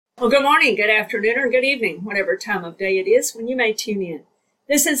Well, good morning, good afternoon, or good evening, whatever time of day it is when you may tune in.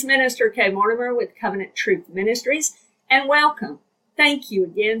 This is Minister Kay Mortimer with Covenant Truth Ministries, and welcome. Thank you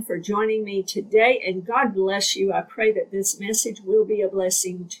again for joining me today, and God bless you. I pray that this message will be a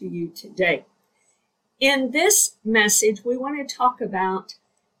blessing to you today. In this message, we want to talk about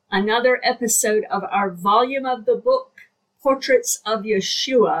another episode of our volume of the book, Portraits of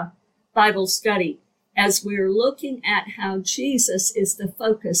Yeshua Bible Study, as we're looking at how Jesus is the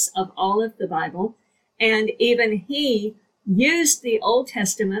focus of all of the Bible, and even he used the Old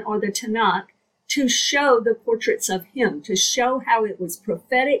Testament or the Tanakh to show the portraits of him, to show how it was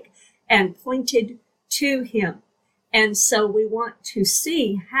prophetic and pointed to him. And so we want to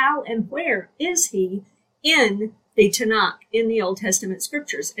see how and where is he in the Tanakh, in the Old Testament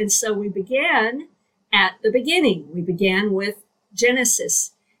scriptures. And so we began at the beginning. We began with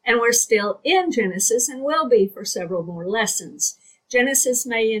Genesis. And we're still in Genesis and will be for several more lessons. Genesis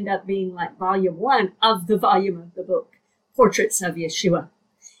may end up being like volume 1 of the volume of the book, Portraits of Yeshua.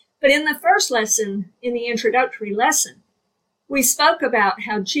 But in the first lesson, in the introductory lesson, we spoke about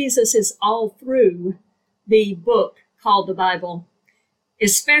how Jesus is all through the book called the Bible,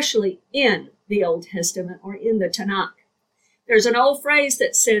 especially in the Old Testament or in the Tanakh. There's an old phrase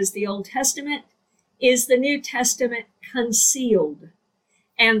that says the Old Testament is the New Testament concealed.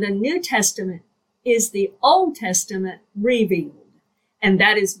 And the New Testament is the Old Testament revealed. And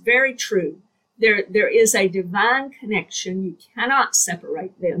that is very true. There is a divine connection. You cannot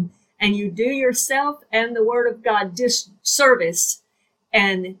separate them. And you do yourself and the Word of God disservice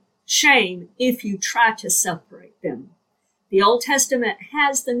and shame if you try to separate them. The Old Testament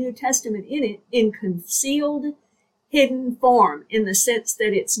has the New Testament in it in concealed, hidden form, in the sense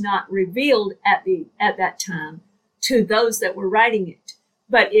that it's not revealed at that time to those that were writing it.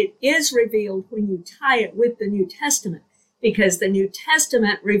 But it is revealed when you tie it with the New Testament, because the New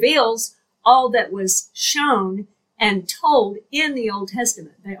Testament reveals all that was shown and told in the Old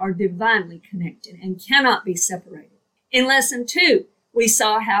Testament. They are divinely connected and cannot be separated. In lesson 2, we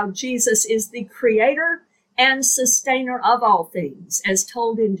saw how Jesus is the creator and sustainer of all things, as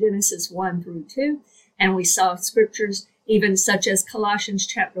told in Genesis 1 through 2. And we saw scriptures even such as Colossians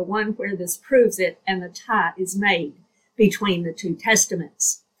chapter 1, where this proves it, and the tie is made between the two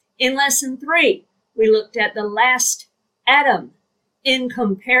testaments. In lesson 3, we looked at the last Adam in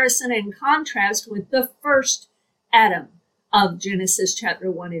comparison and contrast with the first Adam of Genesis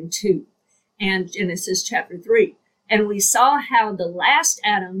chapter 1 and 2 and Genesis chapter 3. And we saw how the last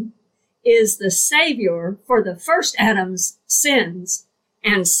Adam is the savior for the first Adam's sins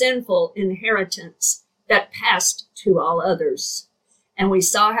and sinful inheritance that passed to all others. And we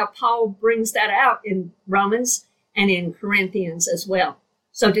saw how Paul brings that out in Romans and in Corinthians as well.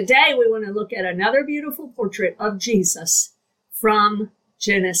 So today we want to look at another beautiful portrait of Jesus from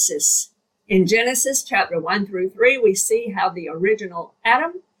Genesis. In Genesis chapter 1 through 3, we see how the original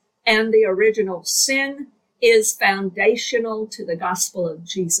Adam and the original sin is foundational to the gospel of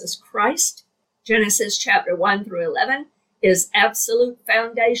Jesus Christ. Genesis chapter 1 through 11 is absolute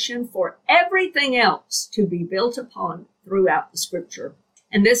foundation for everything else to be built upon throughout the scripture.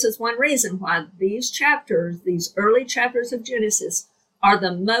 And this is one reason why these chapters, these early chapters of Genesis, are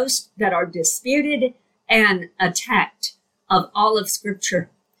the most that are disputed and attacked of all of Scripture.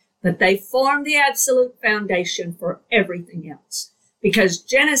 But they form the absolute foundation for everything else. Because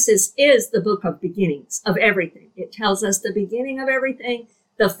Genesis is the book of beginnings of everything. It tells us the beginning of everything,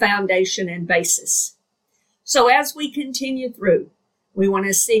 the foundation and basis. So as we continue through, we want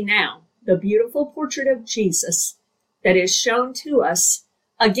to see now the beautiful portrait of Jesus that is shown to us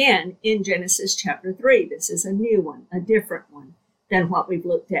again in Genesis chapter 3. This is a new one, a different one than what we've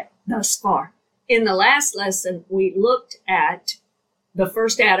looked at thus far. In the last lesson, we looked at the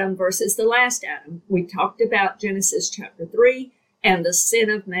first Adam versus the last Adam. We talked about Genesis chapter 3 and the sin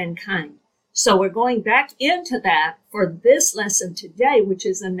of mankind. So we're going back into that for this lesson today, which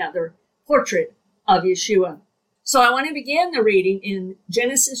is another portrait of Yeshua. So I want to begin the reading in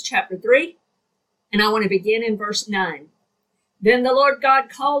Genesis chapter 3, and I want to begin in verse 9. Then the Lord God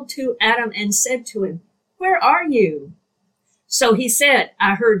called to Adam and said to him, "Where are you?" So he said,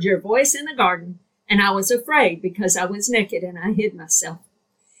 "I heard your voice in the garden, and I was afraid because I was naked and I hid myself."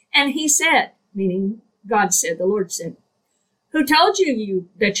 And he said, meaning God said, the Lord said, "Who told you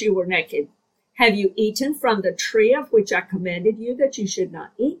that you were naked? Have you eaten from the tree of which I commanded you that you should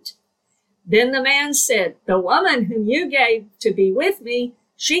not eat?" Then the man said, "The woman whom you gave to be with me,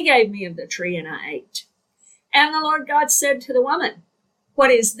 she gave me of the tree and I ate." And the Lord God said to the woman,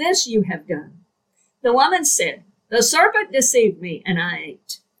 "What is this you have done?" The woman said, "The serpent deceived me and I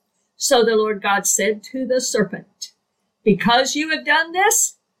ate." So the Lord God said to the serpent, "Because you have done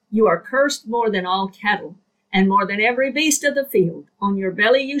this, You are cursed more than all cattle, and more than every beast of the field. On your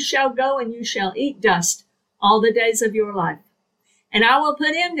belly you shall go, and you shall eat dust all the days of your life. And I will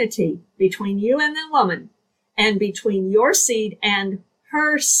put enmity between you and the woman, and between your seed and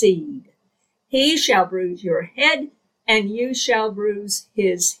her seed. He shall bruise your head, and you shall bruise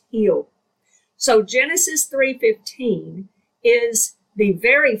his heel. So Genesis 3:15 is the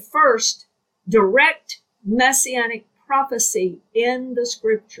very first direct messianic prophecy in the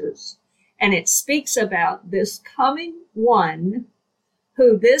scriptures. And it speaks about this coming one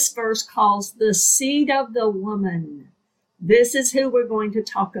who this verse calls the seed of the woman. This is who we're going to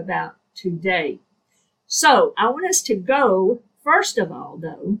talk about today. So I want us to go, first of all,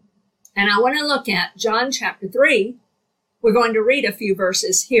 though, and I want to look at John chapter 3. We're going to read a few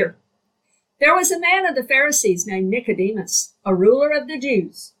verses here. There was a man of the Pharisees named Nicodemus, a ruler of the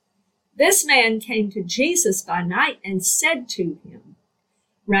Jews. This man came to Jesus by night and said to him,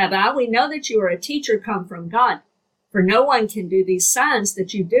 Rabbi, we know that you are a teacher come from God, for no one can do these signs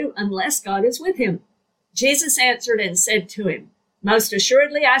that you do unless God is with him. Jesus answered and said to him, Most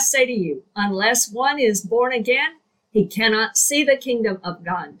assuredly I say to you, unless one is born again, he cannot see the kingdom of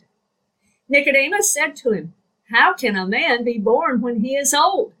God. Nicodemus said to him, How can a man be born when he is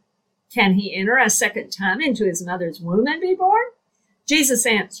old? Can he enter a second time into his mother's womb and be born? Jesus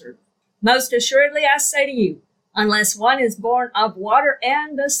answered, Most assuredly I say to you, unless one is born of water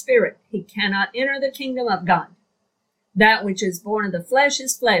and the Spirit, he cannot enter the kingdom of God. That which is born of the flesh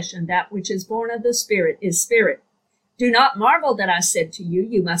is flesh, and that which is born of the Spirit is spirit. Do not marvel that I said to you,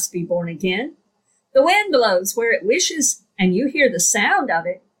 you must be born again. The wind blows where it wishes, and you hear the sound of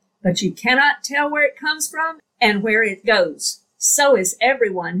it, but you cannot tell where it comes from and where it goes. So is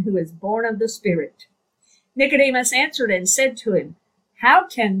everyone who is born of the Spirit. Nicodemus answered and said to him, How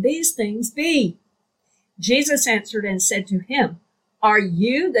can these things be? Jesus answered and said to him, Are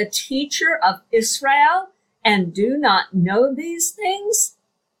you the teacher of Israel, and do not know these things?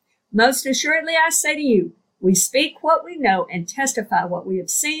 Most assuredly I say to you, we speak what we know and testify what we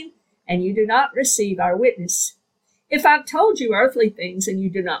have seen, and you do not receive our witness. If I've told you earthly things and you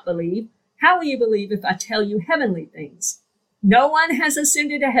do not believe, how will you believe if I tell you heavenly things? No one has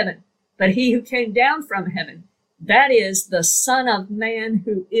ascended to heaven, but he who came down from heaven, that is the Son of Man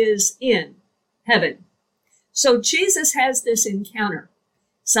who is in heaven. So Jesus has this encounter.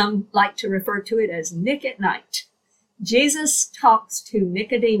 Some like to refer to it as Nick at night. Jesus talks to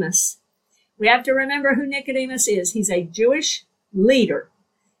Nicodemus. We have to remember who Nicodemus is. He's a Jewish leader.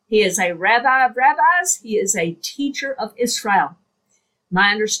 He is a rabbi of rabbis. He is a teacher of Israel.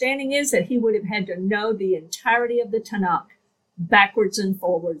 My understanding is that he would have had to know the entirety of the Tanakh, backwards and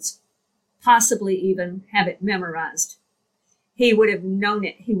forwards, possibly even have it memorized. He would have known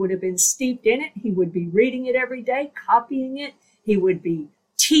it. He would have been steeped in it. He would be reading it every day, copying it. He would be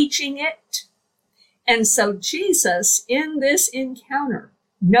teaching it. And so Jesus, in this encounter,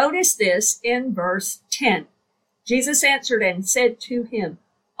 notice this in verse 10. Jesus answered and said to him,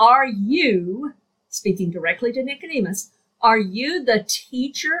 Are you, speaking directly to Nicodemus, are you the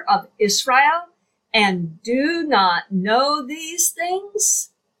teacher of Israel and do not know these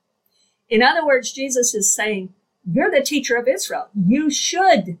things? In other words, Jesus is saying, you're the teacher of Israel. You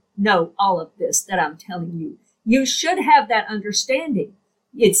should know all of this that I'm telling you. You should have that understanding.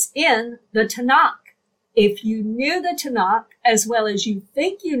 It's in the Tanakh. If you knew the Tanakh as well as you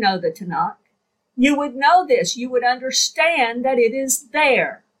think you know the Tanakh, you would know this. You would understand that it is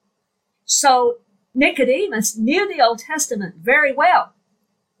there. So Nicodemus knew the Old Testament very well,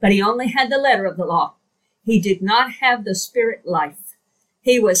 but he only had the letter of the law. He did not have the spirit life.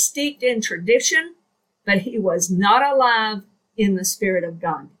 He was steeped in tradition, but he was not alive in the Spirit of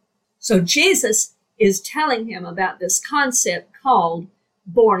God. So Jesus is telling him about this concept called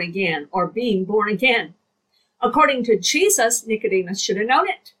born again or being born again. According to Jesus, Nicodemus should have known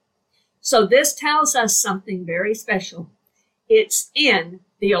it. So this tells us something very special. It's in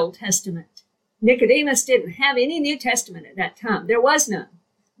the Old Testament. Nicodemus didn't have any New Testament at that time. There was none.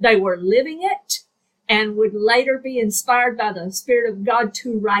 They were living it and would later be inspired by the Spirit of God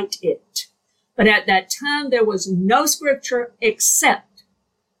to write it. But at that time, there was no scripture except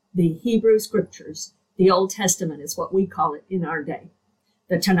the Hebrew scriptures. The Old Testament is what we call it in our day,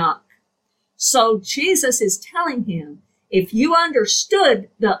 the Tanakh. So Jesus is telling him, if you understood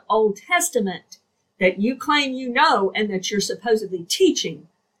the Old Testament that you claim you know and that you're supposedly teaching,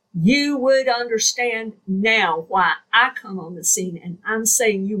 you would understand now why I come on the scene and I'm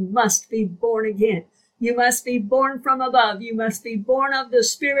saying you must be born again. You must be born from above. You must be born of the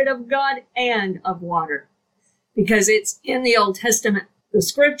Spirit of God and of water. Because it's in the Old Testament. The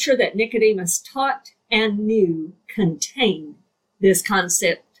scripture that Nicodemus taught and knew contained this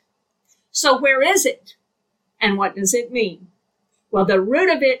concept So where is it? And what does it mean? Well, the root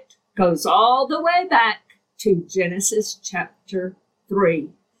of it goes all the way back to Genesis chapter 3,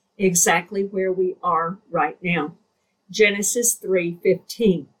 exactly where we are right now. Genesis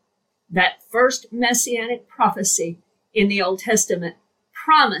 3:15. That first messianic prophecy in the Old Testament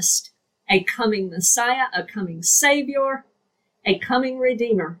promised a coming Messiah, a coming Savior, a coming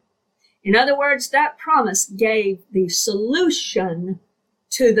Redeemer. In other words, that promise gave the solution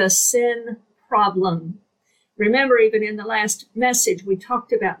to the sin problem. Remember, even in the last message, we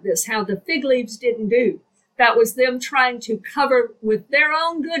talked about this, how the fig leaves didn't do. That was them trying to cover with their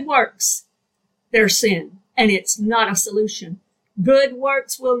own good works their sin, and it's not a solution. Good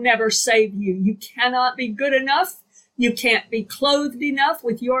works will never save you. You cannot be good enough. You can't be clothed enough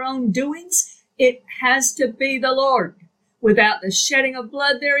with your own doings. It has to be the Lord. Without the shedding of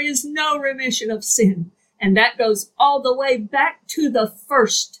blood, there is no remission of sin. And that goes all the way back to the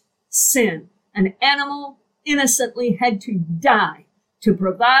first sin. An animal innocently had to die to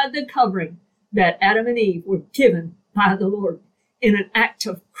provide the covering that Adam and Eve were given by the Lord in an act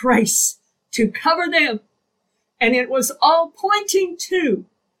of grace to cover them. And it was all pointing to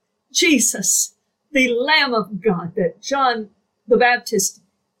Jesus, the Lamb of God that John the Baptist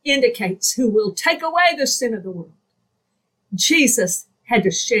indicates, who will take away the sin of the world. Jesus had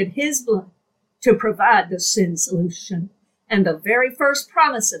to shed his blood to provide the sin solution. And the very first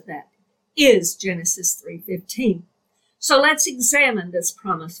promise of that is Genesis 3:15. So let's examine this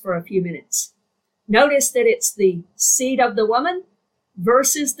promise for a few minutes. Notice that it's the seed of the woman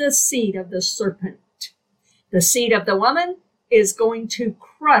versus the seed of the serpent. The seed of the woman is going to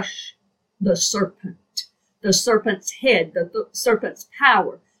crush the serpent's head, the serpent's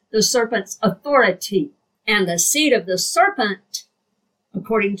power, the serpent's authority. And the seed of the serpent,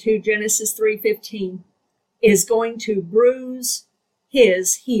 according to Genesis 3:15, is going to bruise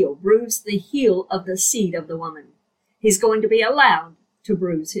his heel, bruise the heel of the seed of the woman. He's going to be allowed to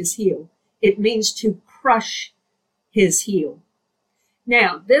bruise his heel. It means to crush his heel.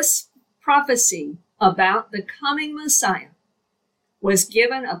 Now, this prophecy about the coming Messiah was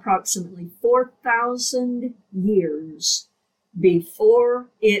given approximately 4,000 years before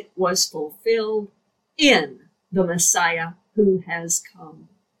it was fulfilled in the Messiah who has come,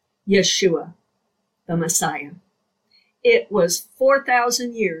 Yeshua, the Messiah. It was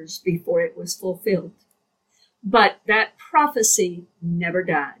 4,000 years before it was fulfilled. But that prophecy never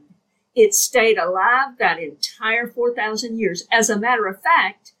died. It stayed alive that entire 4,000 years. As a matter of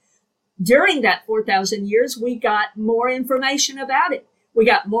fact, during that 4,000 years, we got more information about it. We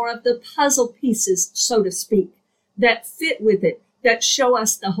got more of the puzzle pieces, so to speak, that fit with it, that show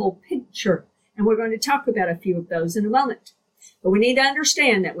us the whole picture. And we're going to talk about a few of those in a moment. But we need to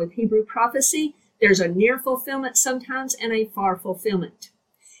understand that with Hebrew prophecy, there's a near fulfillment sometimes and a far fulfillment.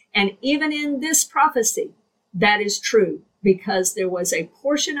 And even in this prophecy, that is true, because there was a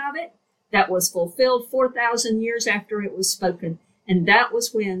portion of it that was fulfilled 4,000 years after it was spoken. And that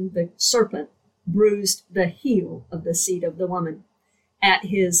was when the serpent bruised the heel of the seed of the woman at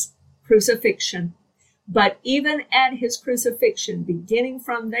his crucifixion. But even at his crucifixion, beginning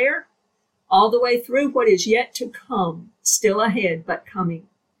from there, all the way through what is yet to come, still ahead but coming,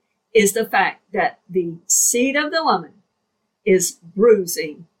 is the fact that the seed of the woman is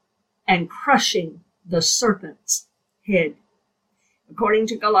bruising and crushing the serpent's head. According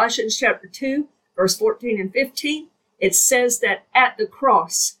to Galatians chapter 2, verse 14 and 15, it says that at the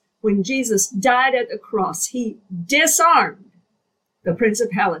cross, when Jesus died at the cross, he disarmed the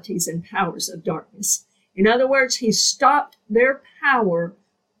principalities and powers of darkness. In other words, he stopped their power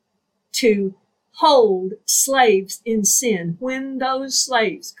to hold slaves in sin. When those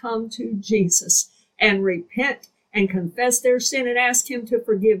slaves come to Jesus and repent and confess their sin and ask him to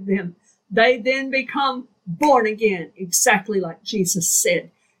forgive them, they then become born again, exactly like Jesus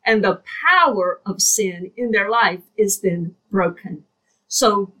said. And the power of sin in their life is then broken.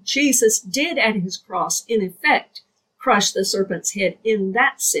 So Jesus did at his cross, in effect, crush the serpent's head in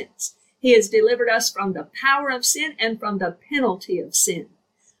that sense. He has delivered us from the power of sin and from the penalty of sin.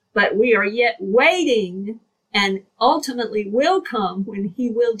 But we are yet waiting, and ultimately will come when he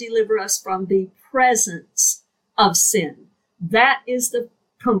will deliver us from the presence of sin. That is the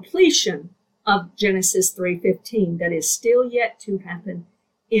completion of Genesis 3:15 that is still yet to happen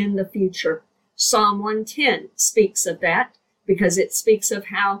in the future. Psalm 110 speaks of that, because it speaks of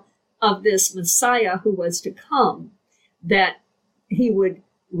how of this Messiah who was to come, that he would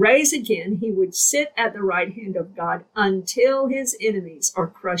rise again, he would sit at the right hand of God until his enemies are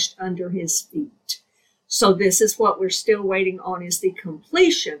crushed under his feet. So this is what we're still waiting on, is the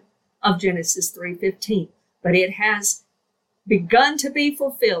completion of Genesis 3:15. But it has begun to be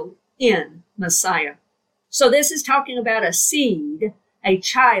fulfilled in Messiah. So this is talking about a seed, a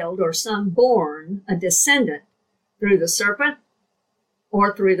child or son born, a descendant, through the serpent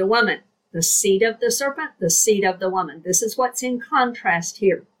or through the woman. The seed of the serpent, the seed of the woman. This is what's in contrast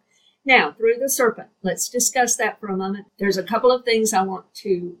here. Now, through the serpent, let's discuss that for a moment. There's a couple of things I want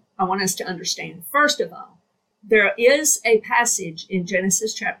us to understand. First of all, there is a passage in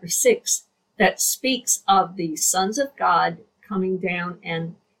Genesis chapter 6 that speaks of the sons of God coming down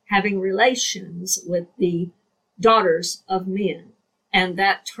and having relations with the daughters of men. And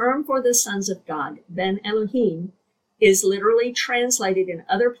that term for the sons of God, Ben Elohim, is literally translated in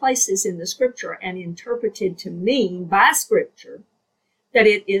other places in the scripture and interpreted to mean by scripture that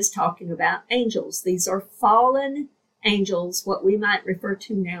it is talking about angels. These are fallen angels, what we might refer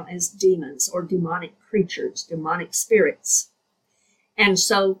to now as demons or demonic creatures, demonic spirits. And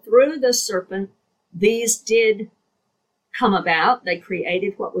so through the serpent, these did come about. They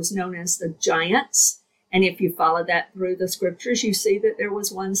created what was known as the giants. And if you follow that through the scriptures, you see that there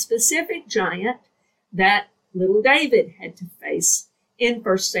was one specific giant that little David had to face in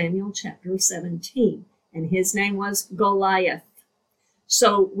 1 Samuel chapter 17. And his name was Goliath.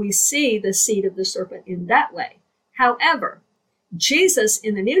 So we see the seed of the serpent in that way. However, Jesus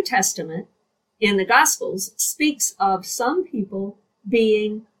in the New Testament, in the Gospels, speaks of some people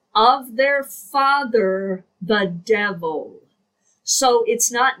being of their father, the devil. So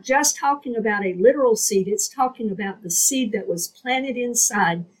it's not just talking about a literal seed, it's talking about the seed that was planted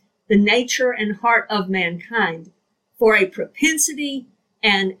inside the nature and heart of mankind for a propensity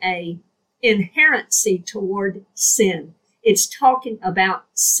and a inherency toward sin. It's talking about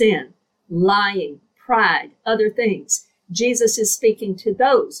sin, lying, pride, other things. Jesus is speaking to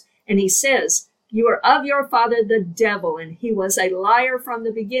those, and he says, you are of your father, the devil, and he was a liar from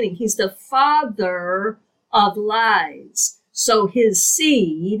the beginning. He's the father of lies. So his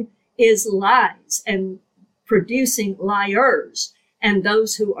seed is lies and producing liars and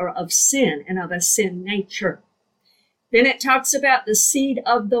those who are of sin and of a sin nature. Then it talks about the seed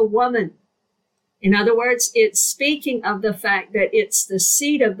of the woman. In other words, it's speaking of the fact that it's the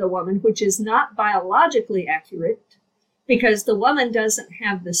seed of the woman, which is not biologically accurate because the woman doesn't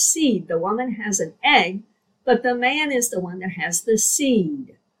have the seed. The woman has an egg, but the man is the one that has the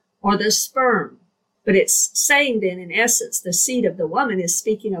seed or the sperm. But it's saying then, in essence, the seed of the woman is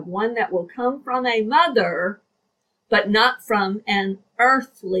speaking of one that will come from a mother, but not from an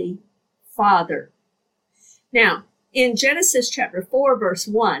earthly father. Now, in Genesis chapter 4, verse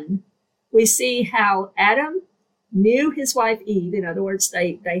 1, we see how Adam knew his wife Eve. In other words,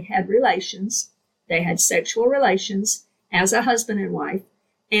 they had relations. They had sexual relations as a husband and wife,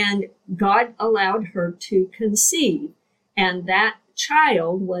 and God allowed her to conceive. And that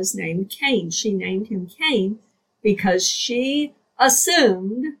child was named Cain. She named him Cain because she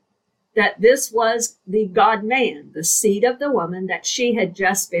assumed that this was the God-man, the seed of the woman that she had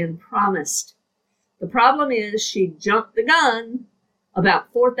just been promised. The problem is she jumped the gun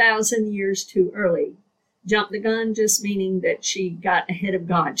about 4,000 years too early. Jumped the gun just meaning that she got ahead of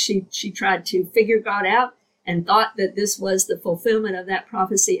God. She tried to figure God out and thought that this was the fulfillment of that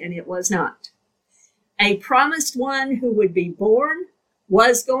prophecy, and it was not. A promised one who would be born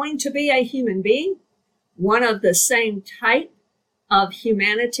was going to be a human being, one of the same type of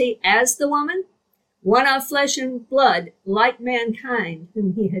humanity as the woman, one of flesh and blood like mankind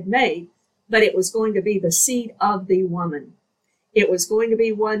whom he had made, but it was going to be the seed of the woman. It was going to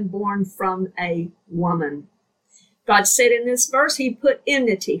be one born from a woman. God said in this verse, he put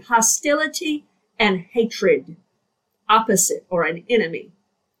enmity, hostility, and hatred, opposite or an enemy.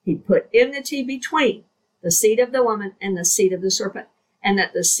 He put enmity between the seed of the woman and the seed of the serpent, and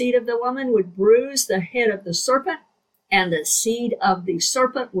that the seed of the woman would bruise the head of the serpent, and the seed of the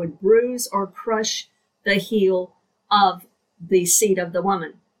serpent would bruise or crush the heel of the seed of the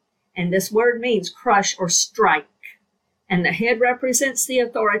woman. And this word means crush or strike. And the head represents the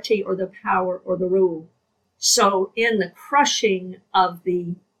authority or the power or the rule. So in the crushing of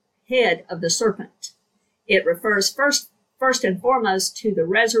the head of the serpent, it refers first and foremost to the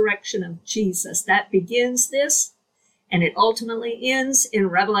resurrection of Jesus. That begins this, and it ultimately ends in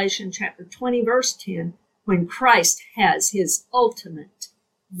Revelation chapter 20, verse 10, when Christ has his ultimate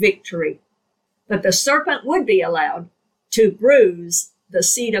victory. But the serpent would be allowed to bruise the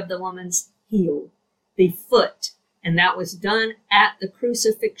seed of the woman's heel, the foot, and that was done at the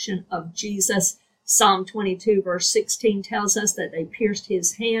crucifixion of Jesus. Psalm 22, verse 16 tells us that they pierced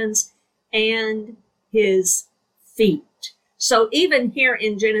his hands and his feet. So even here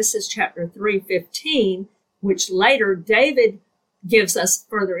in Genesis chapter 3:15, which later David gives us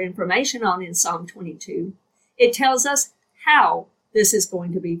further information on in Psalm 22, it tells us how this is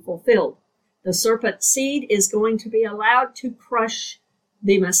going to be fulfilled. The serpent's seed is going to be allowed to crush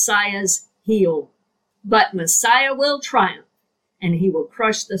the Messiah's heel. But Messiah will triumph, and he will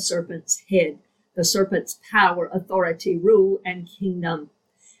crush the serpent's head, the serpent's power, authority, rule, and kingdom.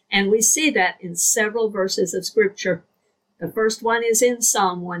 And we see that in several verses of Scripture. The first one is in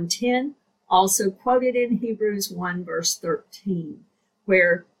Psalm 110, also quoted in Hebrews 1, verse 13,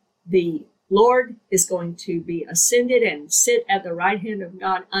 where the Lord is going to be ascended and sit at the right hand of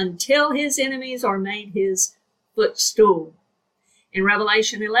God until his enemies are made his footstool. In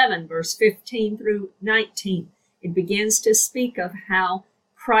Revelation 11, verse 15 through 19, it begins to speak of how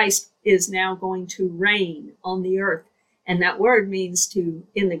Christ is now going to reign on the earth. And that word means to,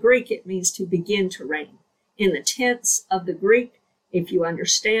 in the Greek, it means to begin to reign. In the tense of the Greek, if you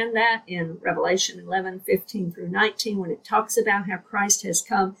understand that in Revelation 11, 15 through 19, when it talks about how Christ has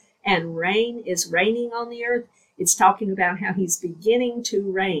come and is reigning on the earth, it's talking about how he's beginning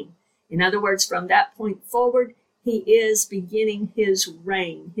to reign. In other words, from that point forward, he is beginning his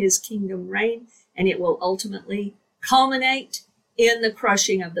reign, his kingdom reign, and it will ultimately culminate in the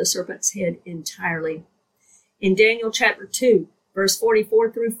crushing of the serpent's head entirely. In Daniel chapter 2, verse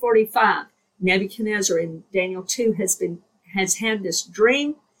 44 through 45, Nebuchadnezzar in Daniel 2 has been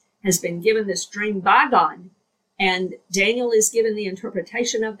given this dream by God. And Daniel is given the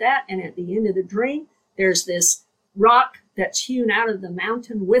interpretation of that. And at the end of the dream, there's this rock that's hewn out of the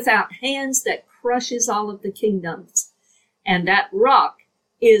mountain without hands that crushes all of the kingdoms. And that rock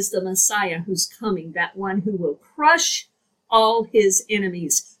is the Messiah who's coming, that one who will crush all his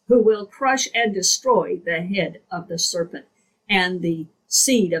enemies, who will crush and destroy the head of the serpent and the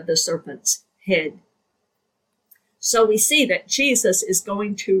seed of the serpent's head. So we see that Jesus is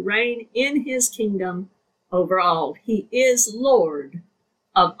going to reign in his kingdom over all. He is Lord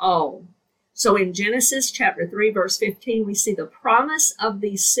of all. So in Genesis chapter 3, verse 15, we see the promise of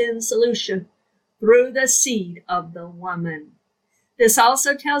the sin solution through the seed of the woman. This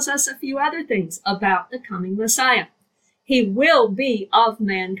also tells us a few other things about the coming Messiah. He will be of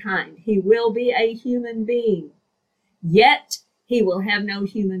mankind. He will be a human being. Yet he will have no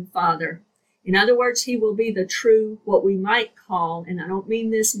human father. In other words, he will be the true, what we might call, and I don't mean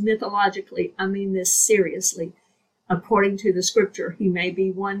this mythologically, I mean this seriously. According to the Scripture, he may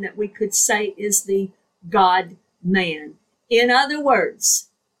be one that we could say is the God-man. In other words,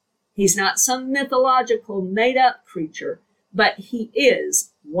 he's not some mythological made-up creature, but he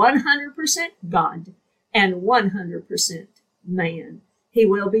is 100% God and 100% man. He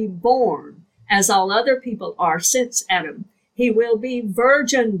will be born, as all other people are since Adam. He will be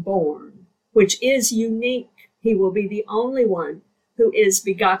virgin-born, which is unique. He will be the only one who is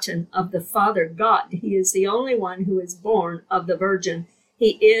begotten of the Father God. He is the only one who is born of the Virgin.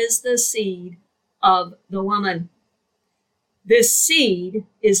 He is the seed of the woman. This seed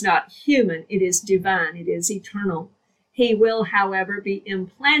is not human. It is divine. It is eternal. He will, however, be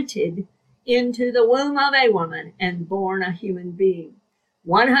implanted into the womb of a woman and born a human being.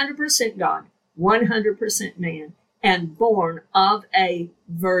 100% God, 100% man, and born of a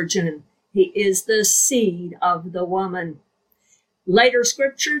virgin. He is the seed of the woman. Later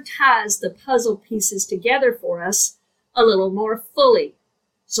Scripture ties the puzzle pieces together for us a little more fully.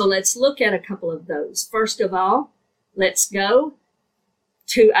 So let's look at a couple of those. First of all, let's go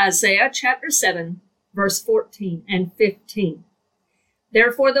to Isaiah chapter 7, verse 14 and 15.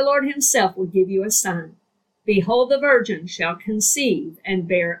 Therefore the Lord himself will give you a sign. Behold, the virgin shall conceive and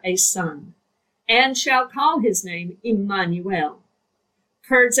bear a son, and shall call his name Emmanuel.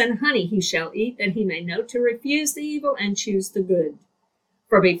 Curds and honey he shall eat, that he may know to refuse the evil and choose the good.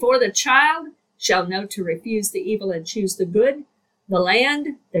 For before the child shall know to refuse the evil and choose the good, the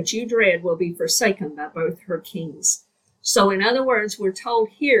land that you dread will be forsaken by both her kings. So in other words, we're told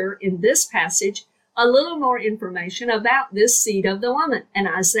here in this passage a little more information about this seed of the woman. And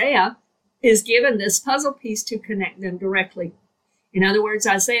Isaiah is given this puzzle piece to connect them directly. In other words,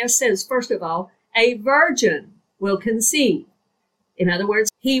 Isaiah says, first of all, a virgin will conceive. In other words,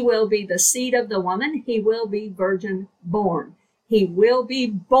 he will be the seed of the woman. He will be virgin born. He will be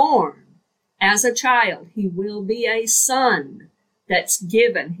born as a child. He will be a son that's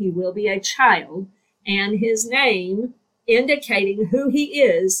given. He will be a child. And his name, indicating who he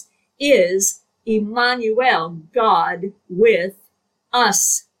is Emmanuel, God with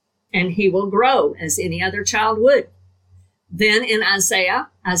us. And he will grow as any other child would. Then in Isaiah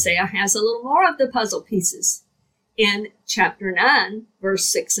has a little more of the puzzle pieces. In chapter 9, verse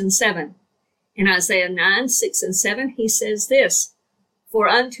 6 and 7. In Isaiah 9, 6 and 7, he says this, For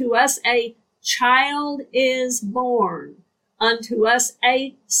unto us a child is born, unto us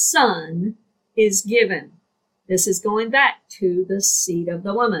a son is given. This is going back to the seed of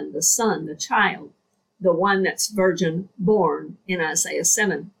the woman, the son, the child, the one that's virgin born in Isaiah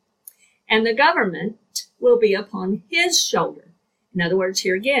 7. And the government will be upon his shoulder. In other words,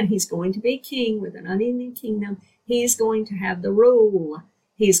 here again, he's going to be king with an unending kingdom. He's going to have the rule.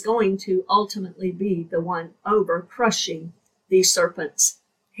 He's going to ultimately be the one over crushing the serpent's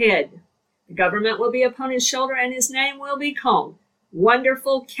head. The government will be upon his shoulder, and his name will be called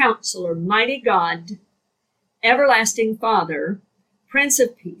Wonderful Counselor, Mighty God, Everlasting Father, Prince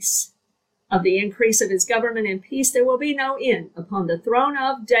of Peace. Of the increase of his government and peace there will be no end upon the throne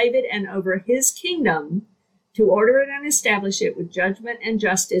of David and over his kingdom, to order it and establish it with judgment and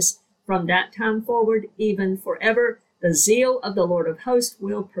justice from that time forward, even forever. The zeal of the Lord of hosts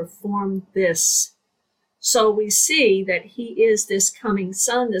will perform this. So we see that he is this coming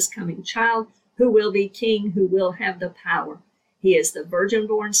son, this coming child, who will be king, who will have the power. He is the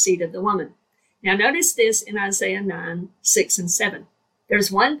virgin-born seed of the woman. Now notice this in Isaiah 9, 6, and 7.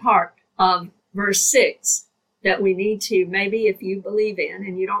 There's one part of verse 6 that we need to, maybe if you believe in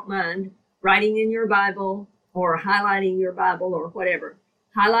and you don't mind, writing in your Bible or highlighting your Bible or whatever.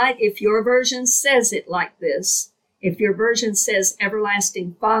 Highlight if your version says it like this. If your version says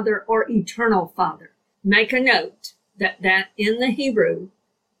everlasting Father or eternal Father, make a note that in the Hebrew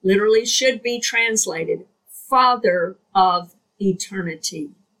literally should be translated Father of eternity.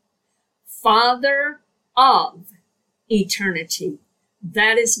 Father of eternity.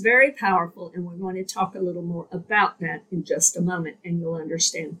 That is very powerful, and we're going to talk a little more about that in just a moment, and you'll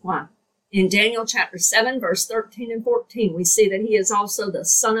understand why. In Daniel chapter 7, verse 13 and 14, we see that he is also the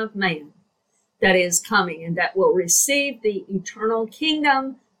Son of Man that is coming and that will receive the eternal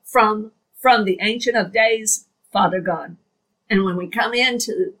kingdom from the Ancient of Days, Father God. And when we come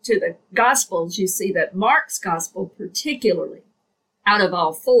into the Gospels, you see that Mark's Gospel particularly, out of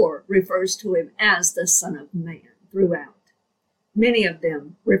all four, refers to him as the Son of Man throughout. Many of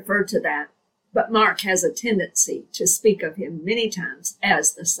them refer to that, but Mark has a tendency to speak of him many times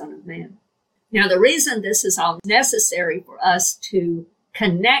as the Son of Man. Now, the reason this is all necessary for us to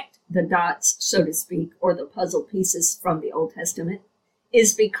connect the dots, so to speak, or the puzzle pieces from the Old Testament,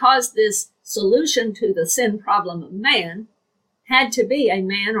 is because this solution to the sin problem of man had to be a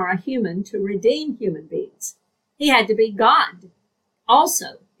man or a human to redeem human beings. He had to be God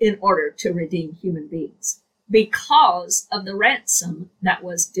also in order to redeem human beings because of the ransom that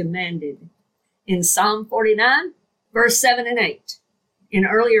was demanded. In Psalm 49, verse 7 and 8, in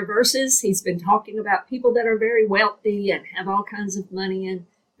earlier verses, he's been talking about people that are very wealthy and have all kinds of money and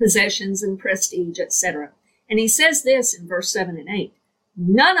possessions and prestige, etc. And he says this in verse 7 and 8,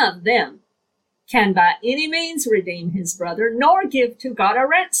 none of them can by any means redeem his brother, nor give to God a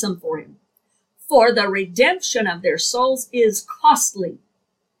ransom for him. For the redemption of their souls is costly,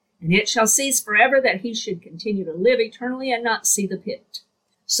 and it shall cease forever that he should continue to live eternally and not see the pit.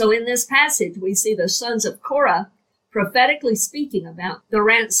 So in this passage, we see the sons of Korah prophetically speaking about the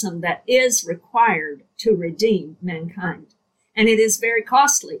ransom that is required to redeem mankind. And it is very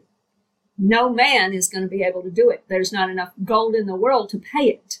costly. No man is going to be able to do it. There's not enough gold in the world to pay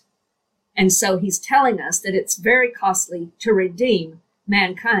it. And so he's telling us that it's very costly to redeem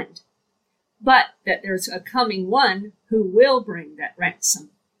mankind, but that there's a coming one who will bring that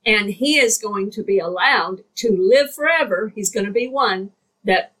ransom. And he is going to be allowed to live forever. He's going to be one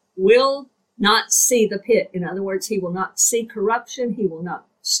that will not see the pit. In other words, he will not see corruption. He will not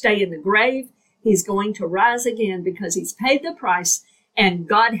stay in the grave. He's going to rise again because he's paid the price, and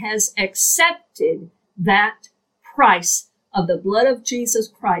God has accepted that price of the blood of Jesus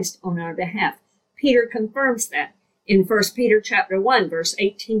Christ on our behalf. Peter confirms that in 1 Peter chapter 1, verse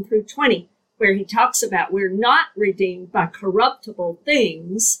 18 through 20, where he talks about we're not redeemed by corruptible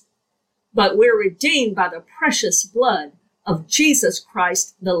things, but we're redeemed by the precious blood of Jesus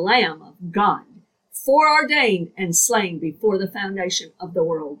Christ, the Lamb of God, foreordained and slain before the foundation of the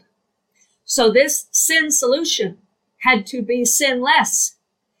world. So this sin solution had to be sinless.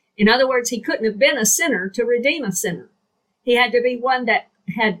 In other words, he couldn't have been a sinner to redeem a sinner. He had to be one that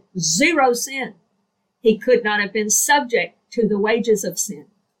had zero sin. He could not have been subject to the wages of sin,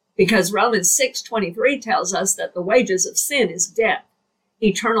 because Romans 6:23 tells us that the wages of sin is death,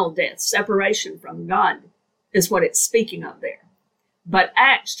 eternal death, separation from God is what it's speaking of there. But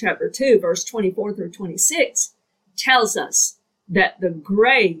Acts chapter 2, verse 24 through 26 tells us that the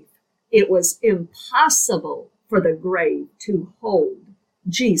grave, it was impossible for the grave to hold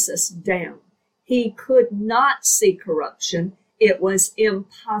Jesus down. He could not see corruption. It was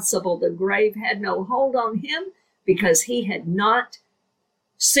impossible. The grave had no hold on him because he had not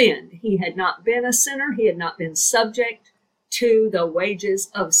sinned. He had not been a sinner. He had not been subject to the wages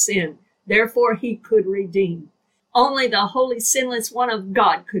of sin. Therefore, he could redeem. Only the holy, sinless one of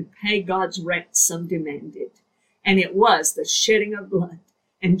God could pay God's ransom demanded. And it was the shedding of blood.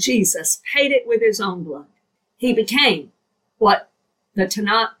 And Jesus paid it with his own blood. He became what the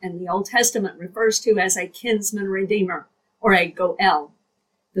Tanakh and the Old Testament refers to as a kinsman redeemer, or a Goel.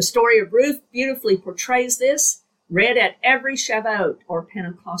 The story of Ruth beautifully portrays this, read at every Shavuot or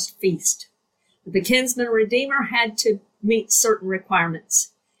Pentecost feast. The kinsman redeemer had to meet certain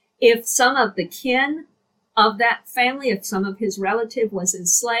requirements. If some of the kin of that family, if some of his relative was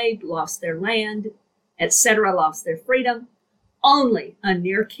enslaved, lost their land, etc., lost their freedom, only a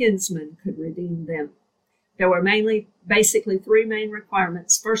near kinsman could redeem them. There were basically three main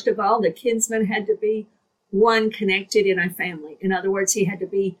requirements. First of all, the kinsman had to be one connected in a family. In other words, he had to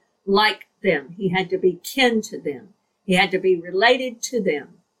be like them. He had to be kin to them. He had to be related to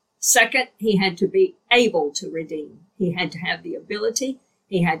them. Second, he had to be able to redeem. He had to have the ability.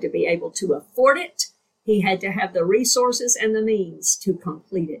 He had to be able to afford it. He had to have the resources and the means to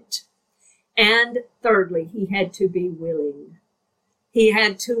complete it. And thirdly, he had to be willing. He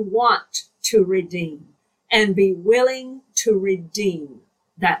had to want to redeem and be willing to redeem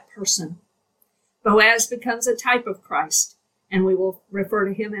that person. Boaz becomes a type of Christ, and we will refer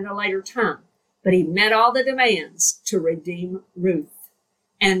to him in a later time. But he met all the demands to redeem Ruth.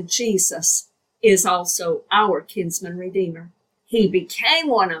 And Jesus is also our kinsman redeemer. He became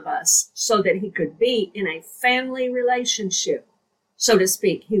one of us so that he could be in a family relationship, so to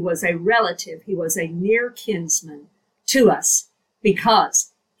speak. He was a relative. He was a near kinsman to us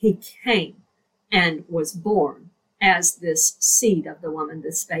because he came and was born as this seed of the woman,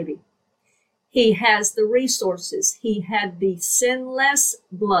 this baby. He has the resources. He had the sinless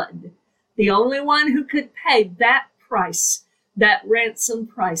blood, the only one who could pay that price, that ransom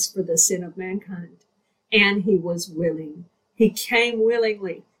price for the sin of mankind. And he was willing. He came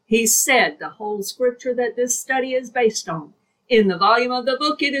willingly. He said, the whole scripture that this study is based on, in the volume of the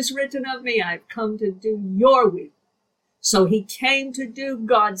book it is written of me, I've come to do your will. So he came to do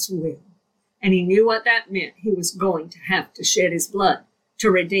God's will. And he knew what that meant. He was going to have to shed his blood to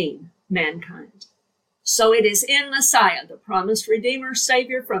redeem mankind. So it is in Messiah, the promised Redeemer,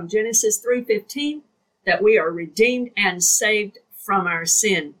 Savior from Genesis 3:15, that we are redeemed and saved from our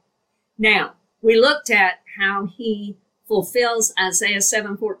sin. Now, we looked at how he fulfills Isaiah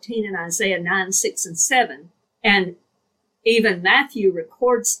 7:14 and Isaiah 9:6 and 7. And even Matthew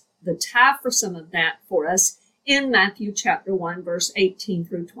records the tie for some of that for us in Matthew chapter 1, verse 18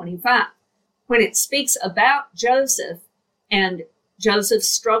 through 25. When it speaks about Joseph and Joseph's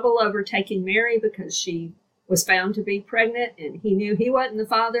struggle over taking Mary because she was found to be pregnant and he knew he wasn't the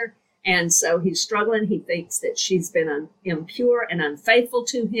father. And so he's struggling. He thinks that she's been impure and unfaithful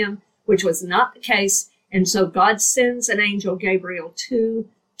to him, which was not the case. And so God sends an angel, Gabriel, to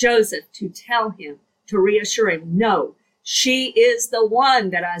Joseph to tell him, to reassure him, no, she is the one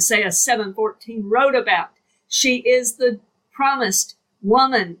that Isaiah 7:14 wrote about. She is the promised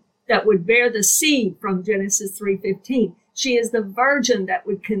woman that would bear the seed from Genesis 3:15. She is the virgin that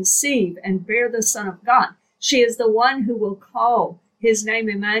would conceive and bear the Son of God. She is the one who will call his name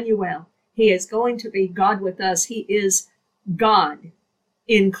Emmanuel. He is going to be God with us. He is God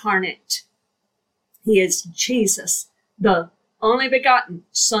incarnate. He is Jesus, the only begotten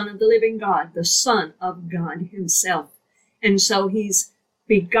Son of the living God, the Son of God himself. And so he's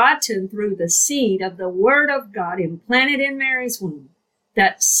begotten through the seed of the Word of God implanted in Mary's womb.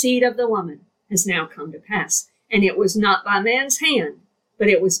 That seed of the woman has now come to pass. And it was not by man's hand, but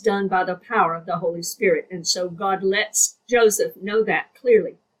it was done by the power of the Holy Spirit. And so God lets Joseph know that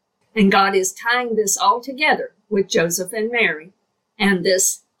clearly. And God is tying this all together with Joseph and Mary and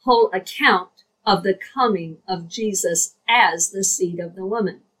this whole account of the coming of Jesus as the seed of the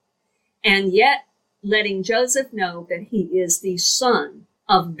woman. And yet letting Joseph know that he is the Son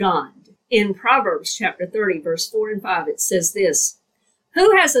of God. In Proverbs chapter 30, verse 4 and 5, it says this,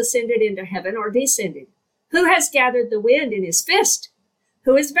 "Who has ascended into heaven or descended? Who has gathered the wind in his fist?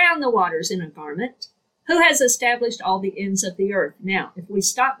 Who has bound the waters in a garment? Who has established all the ends of the earth?" Now, if we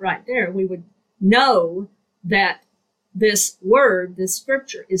stop right there, we would know that this word, this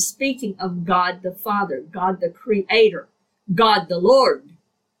scripture, is speaking of God the Father, God the Creator, God the Lord.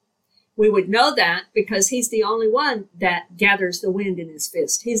 We would know that because he's the only one that gathers the wind in his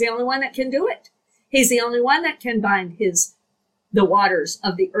fist. He's the only one that can do it. He's the only one that can bind the waters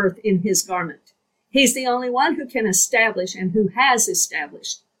of the earth in his garment. He's the only one who can establish and who has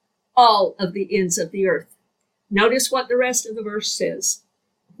established all of the ends of the earth. Notice what the rest of the verse says.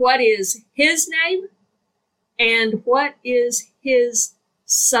 What is his name? And what is his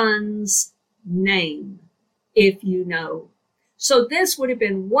son's name, if you know? So this would have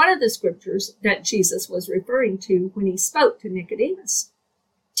been one of the scriptures that Jesus was referring to when he spoke to Nicodemus,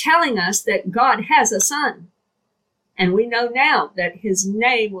 telling us that God has a son. And we know now that his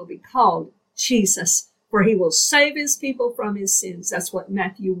name will be called Jesus, for he will save his people from his sins. That's what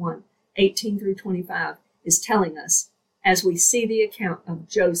Matthew 1:18 through 25 is telling us as we see the account of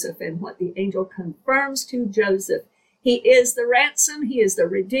Joseph and what the angel confirms to Joseph. He is the ransom, he is the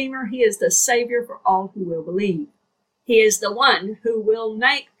redeemer, he is the savior for all who will believe. He is the one who will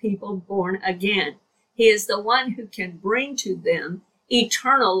make people born again. He is the one who can bring to them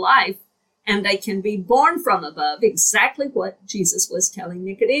eternal life, and they can be born from above, exactly what Jesus was telling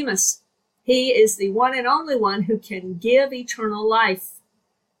Nicodemus. He is the one and only one who can give eternal life,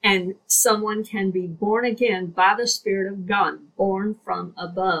 and someone can be born again by the Spirit of God, born from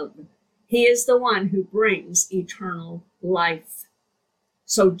above. He is the one who brings eternal life.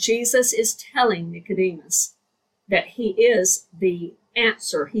 So Jesus is telling Nicodemus that he is the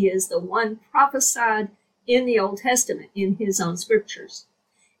answer. He is the one prophesied in the Old Testament, in his own scriptures.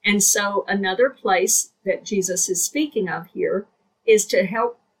 And so another place that Jesus is speaking of here is to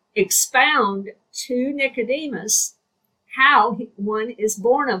help expound to Nicodemus how one is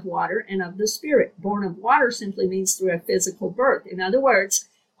born of water and of the Spirit. Born of water simply means through a physical birth. In other words,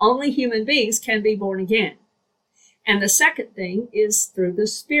 only human beings can be born again. And the second thing is through the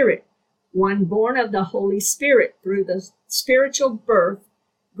Spirit. One born of the Holy Spirit through the spiritual birth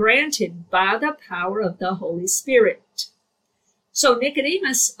granted by the power of the Holy Spirit. So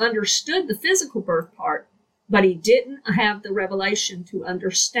Nicodemus understood the physical birth part, but he didn't have the revelation to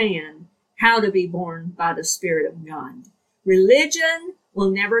understand how to be born by the Spirit of God. Religion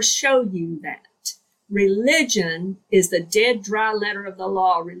will never show you that. Religion is the dead, dry letter of the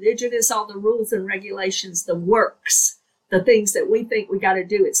law. Religion is all the rules and regulations, the works, the things that we think we got to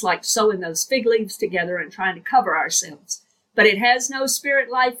do. It's like sewing those fig leaves together and trying to cover ourselves. But it has no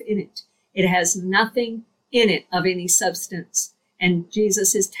spirit life in it. It has nothing in it of any substance. And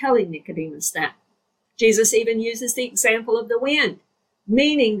Jesus is telling Nicodemus that. Jesus even uses the example of the wind,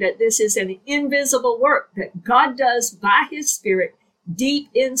 meaning that this is an invisible work that God does by his Spirit deep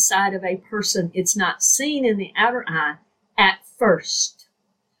inside of a person. It's not seen in the outer eye at first,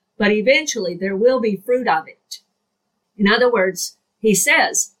 but eventually there will be fruit of it. In other words, he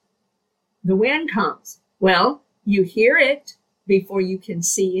says, the wind comes. Well, you hear it before you can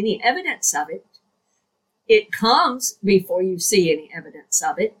see any evidence of it. It comes before you see any evidence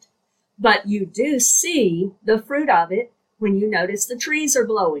of it, but you do see the fruit of it when you notice the trees are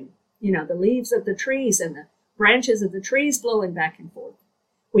blowing, the leaves of the trees and the branches of the trees blowing back and forth.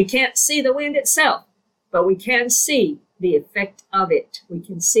 We can't see the wind itself, but we can see the effect of it. We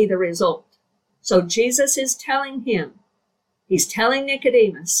can see the result. So Jesus is telling him, he's telling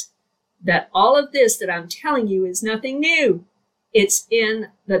Nicodemus that all of this that I'm telling you is nothing new. It's in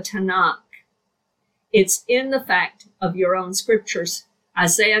the Tanakh. It's in the fact of your own scriptures.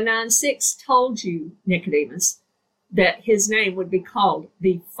 Isaiah 9:6 told you, Nicodemus, that his name would be called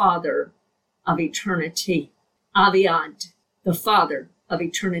the Father of Eternity. Aviad, the Father of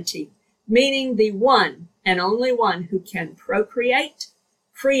Eternity, meaning the one and only one who can procreate,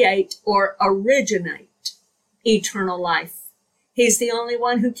 create, or originate eternal life. He's the only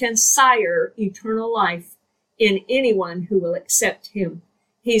one who can sire eternal life in anyone who will accept him.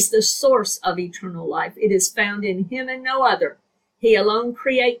 He's the source of eternal life. It is found in him and no other. He alone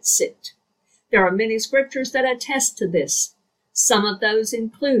creates it. There are many scriptures that attest to this. Some of those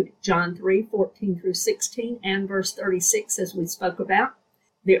include John 3:14 through 16 and verse 36, as we spoke about,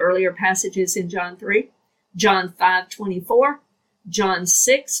 the earlier passages in John 3, John 5:24, John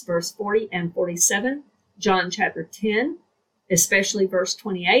 6, verse 40 and 47, John chapter 10, especially verse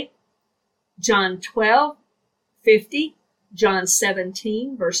 28, John 12:50, John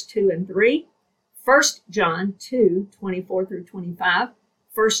 17, verse 2 and 3, 1 John 2:24 through 25,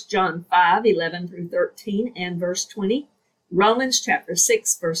 1 John 5:11 through 13 and verse 20, Romans chapter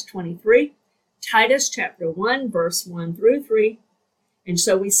 6, verse 23, Titus chapter 1, verse 1 through 3. And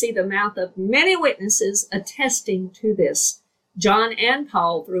so we see the mouth of many witnesses attesting to this. John and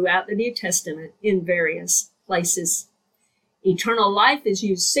Paul throughout the New Testament in various places. Eternal life is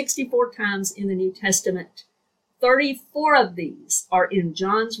used 64 times in the New Testament. 34 of these are in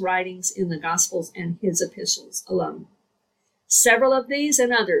John's writings in the Gospels and his epistles alone. Several of these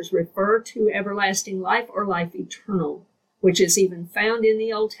and others refer to everlasting life or life eternal, which is even found in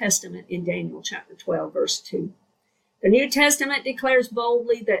the Old Testament in Daniel chapter 12, verse 2. The New Testament declares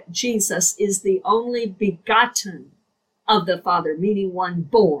boldly that Jesus is the only begotten of the Father, meaning one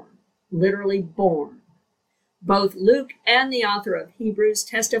born, literally born. Both Luke and the author of Hebrews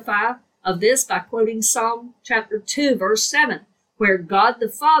testify of this by quoting Psalm chapter 2, verse 7. where God the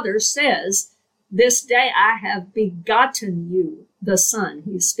Father says, "This day I have begotten you, the Son."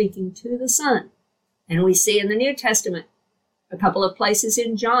 He's speaking to the Son. And we see in the New Testament a couple of places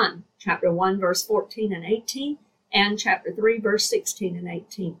in John, chapter 1, verse 14 and 18, and chapter 3, verse 16 and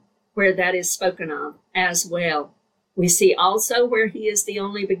 18, where that is spoken of as well. We see also where he is the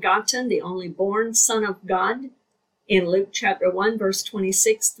only begotten, the only born Son of God, in Luke chapter 1, verse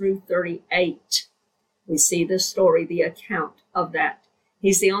 26 through 38. We see the story, the account of that.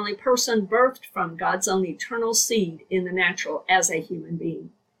 He's the only person birthed from God's own eternal seed in the natural as a human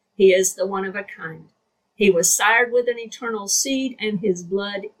being. He is the one of a kind. He was sired with an eternal seed, and his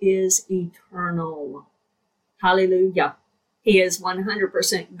blood is eternal. Hallelujah. He is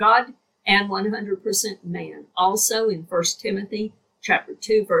 100% God and 100% man. Also in 1 Timothy chapter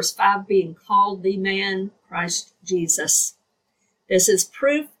 2, verse 5, being called the man Christ Jesus. This is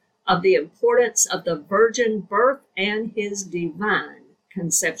proof of the importance of the virgin birth and his divine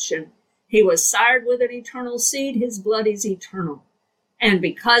conception. He was sired with an eternal seed. His blood is eternal. And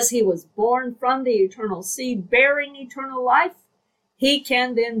because he was born from the eternal seed, bearing eternal life, he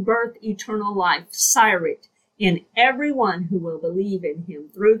can then birth eternal life, sire it in everyone who will believe in him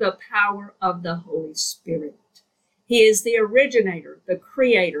through the power of the Holy Spirit. He is the originator, the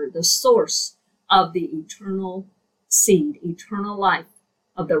creator, the source of the eternal seed, eternal life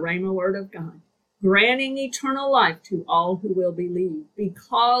of the Rhema word of God, granting eternal life to all who will believe,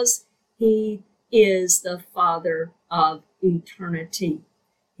 because he is the Father of eternity.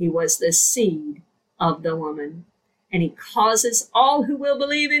 He was the seed of the woman, and he causes all who will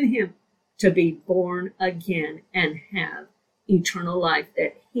believe in him to be born again and have eternal life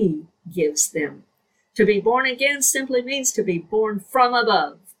that he gives them. To be born again simply means to be born from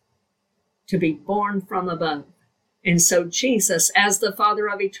above. To be born from above. And so Jesus, as the Father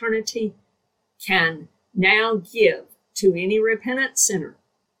of eternity, can now give to any repentant sinner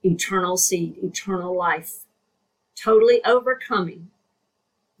eternal seed, eternal life, totally overcoming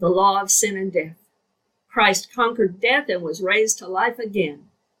the law of sin and death. Christ conquered death and was raised to life again,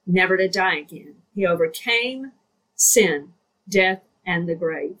 never to die again. He overcame sin, death, and the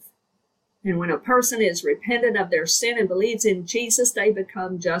grave. And when a person is repentant of their sin and believes in Jesus, they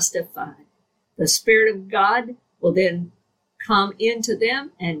become justified. The Spirit of God will then come into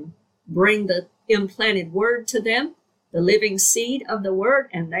them and bring the implanted word to them, the living seed of the word,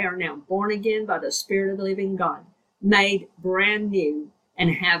 and they are now born again by the Spirit of the living God, made brand new,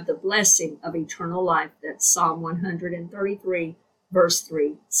 and have the blessing of eternal life that Psalm 133, verse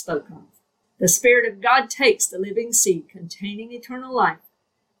 3 spoke of. The Spirit of God takes the living seed containing eternal life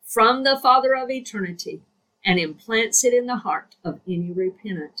from the Father of eternity and implants it in the heart of any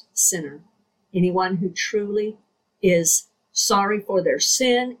repentant sinner. Anyone who truly is sorry for their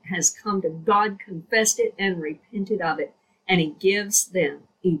sin, has come to God, confessed it, and repented of it, and he gives them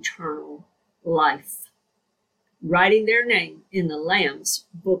eternal life, writing their name in the Lamb's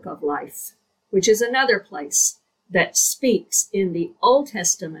book of life, which is another place that speaks in the Old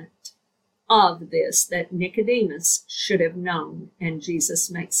Testament of this, that Nicodemus should have known, and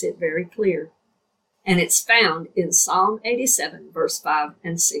Jesus makes it very clear. And it's found in Psalm 87, verse 5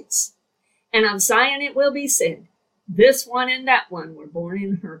 and 6. And of Zion it will be said, this one and that one were born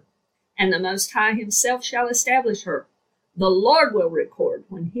in her, and the Most High himself shall establish her. The Lord will record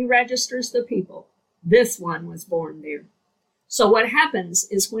when he registers the people, this one was born there. So what happens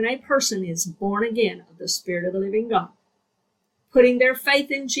is when a person is born again of the Spirit of the living God, putting their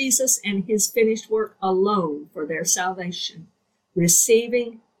faith in Jesus and his finished work alone for their salvation,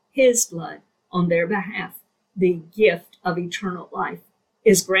 receiving his blood on their behalf, the gift of eternal life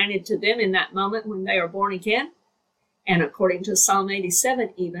is granted to them in that moment when they are born again. And according to Psalm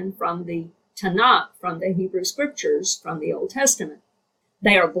 87, even from the Tanakh, from the Hebrew Scriptures, from the Old Testament,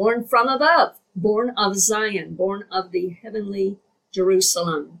 they are born from above, born of Zion, born of the heavenly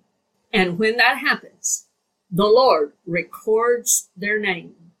Jerusalem. And when that happens, the Lord records their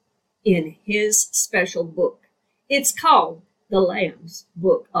name in his special book. It's called the Lamb's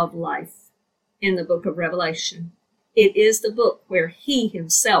Book of Life in the book of Revelation. It is the book where he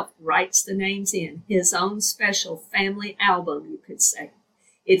himself writes the names in, his own special family album, you could say.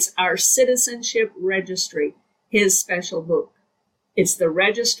 It's our citizenship registry, his special book. It's the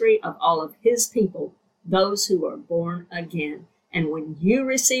registry of all of his people, those who are born again. And when you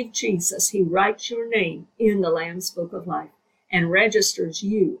receive Jesus, he writes your name in the Lamb's Book of Life and registers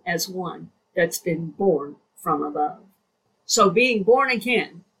you as one that's been born from above. So being born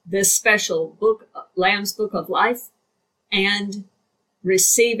again, this special book, Lamb's Book of Life, and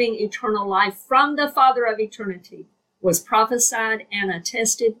receiving eternal life from the Father of eternity was prophesied and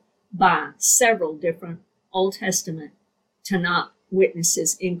attested by several different Old Testament Tanakh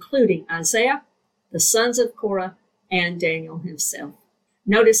witnesses, including Isaiah, the sons of Korah, and Daniel himself.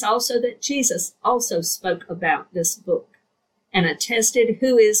 Notice also that Jesus also spoke about this book and attested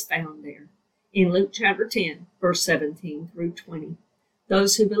who is found there in Luke chapter 10, verse 17 through 20.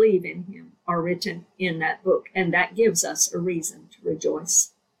 Those who believe in him are written in that book, and that gives us a reason to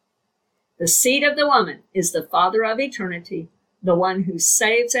rejoice. The seed of the woman is the Father of eternity, the one who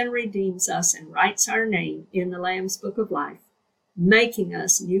saves and redeems us and writes our name in the Lamb's book of life, making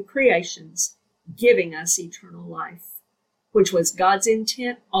us new creations, giving us eternal life, which was God's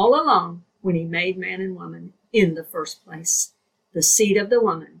intent all along when he made man and woman in the first place. The seed of the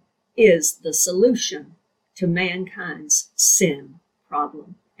woman is the solution to mankind's sin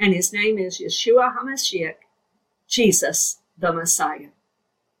problem. And his name is Yeshua HaMashiach, Jesus the Messiah.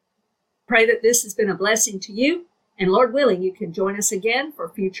 Pray that this has been a blessing to you. And Lord willing, you can join us again for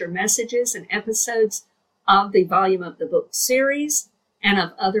future messages and episodes of the Volume of the Book series and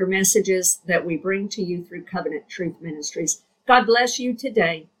of other messages that we bring to you through Covenant Truth Ministries. God bless you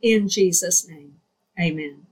today in Jesus' name. Amen.